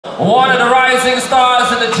one of the rising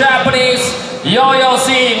stars in the Japanese yo-yo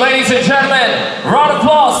scene. Ladies and gentlemen, round of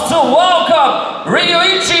applause to welcome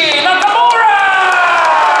Ryuichi Nakamura!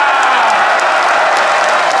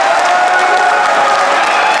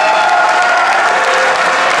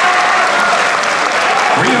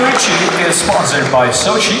 Ryuichi is sponsored by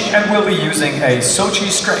SOCHI and will be using a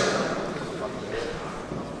SOCHI string.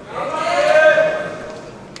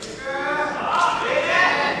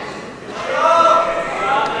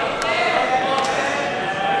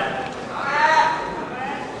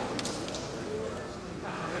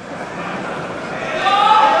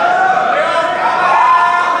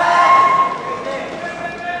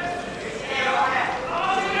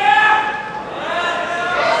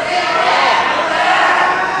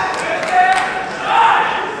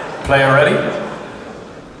 Player ready?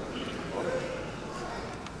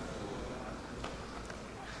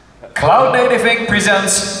 Cloud Native Inc.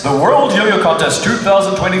 presents the World Yo-Yo Contest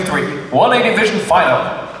 2023 180 Vision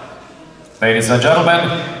Final. Ladies and gentlemen,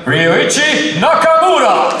 Ryuichi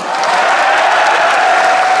Nakamura!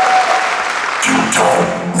 You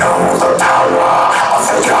don't know the power of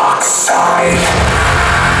the dark side.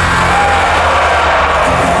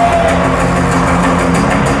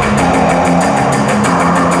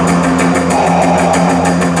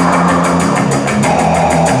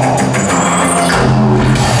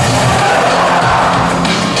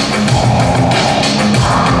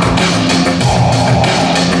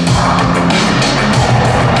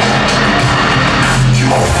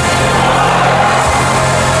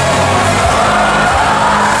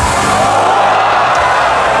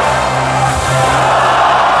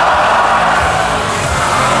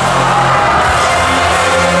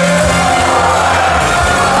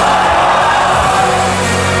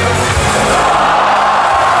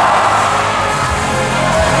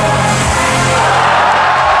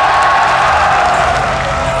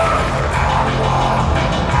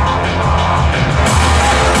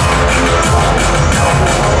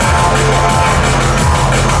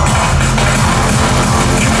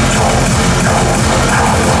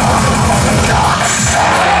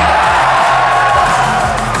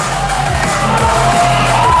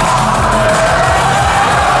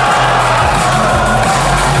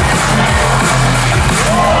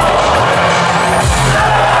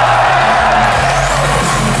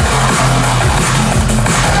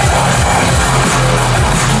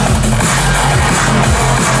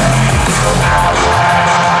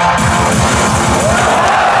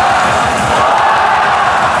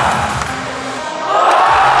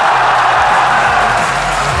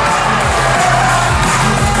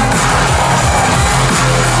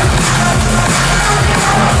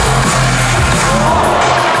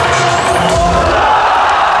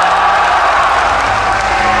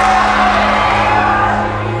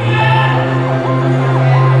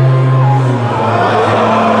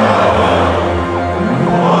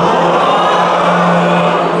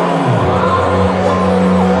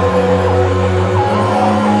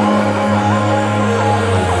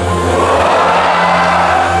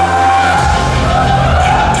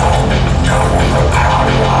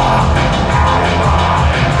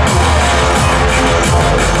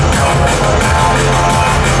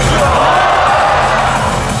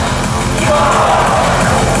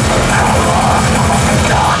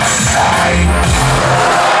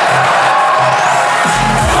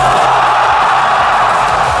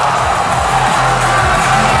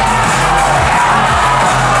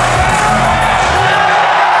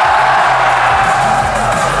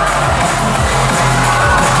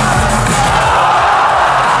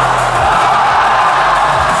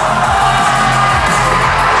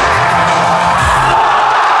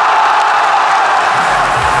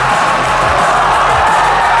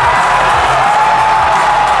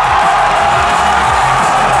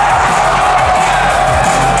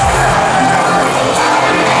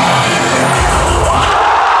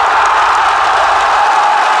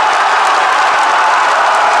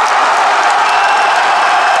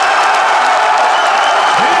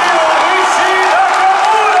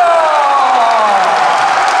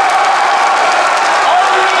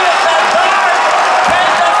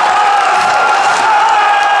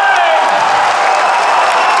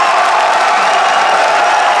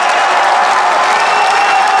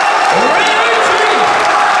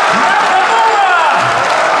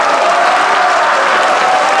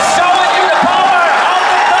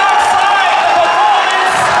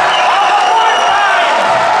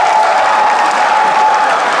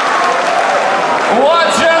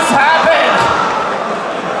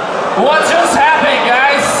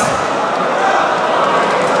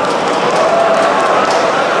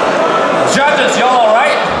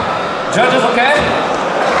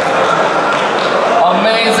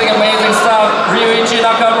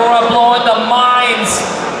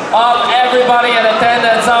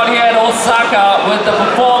 fans out here in Osaka with the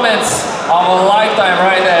performance of a lifetime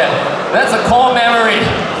right there. That's a core memory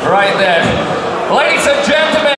right there. Ladies and